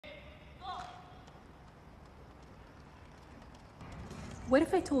What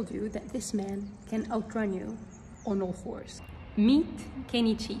if I told you that this man can outrun you on all fours? Meet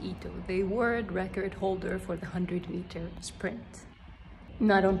Kenichi Ito, the world record holder for the 100-meter sprint.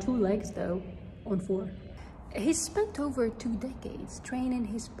 Not on 2 legs though, on 4. He's spent over 2 decades training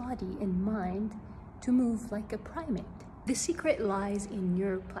his body and mind to move like a primate. The secret lies in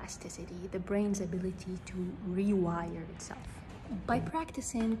neuroplasticity, the brain's ability to rewire itself. By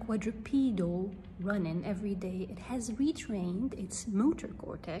practicing quadrupedal running every day, it has retrained its motor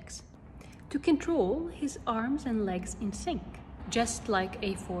cortex to control his arms and legs in sync, just like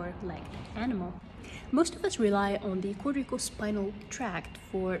a 4-legged animal. Most of us rely on the corticospinal tract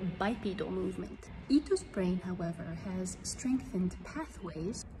for bipedal movement. Ito's brain, however, has strengthened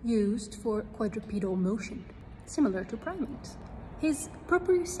pathways used for quadrupedal motion, similar to primates. His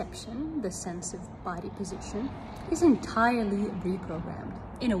proprioception, the sense of body position, is entirely reprogrammed.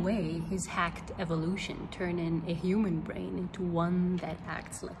 In a way, his hacked evolution turning a human brain into one that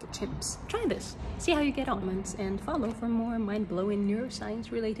acts like a chimp's. Try this, see how you get on, and follow for more mind-blowing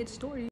neuroscience-related stories.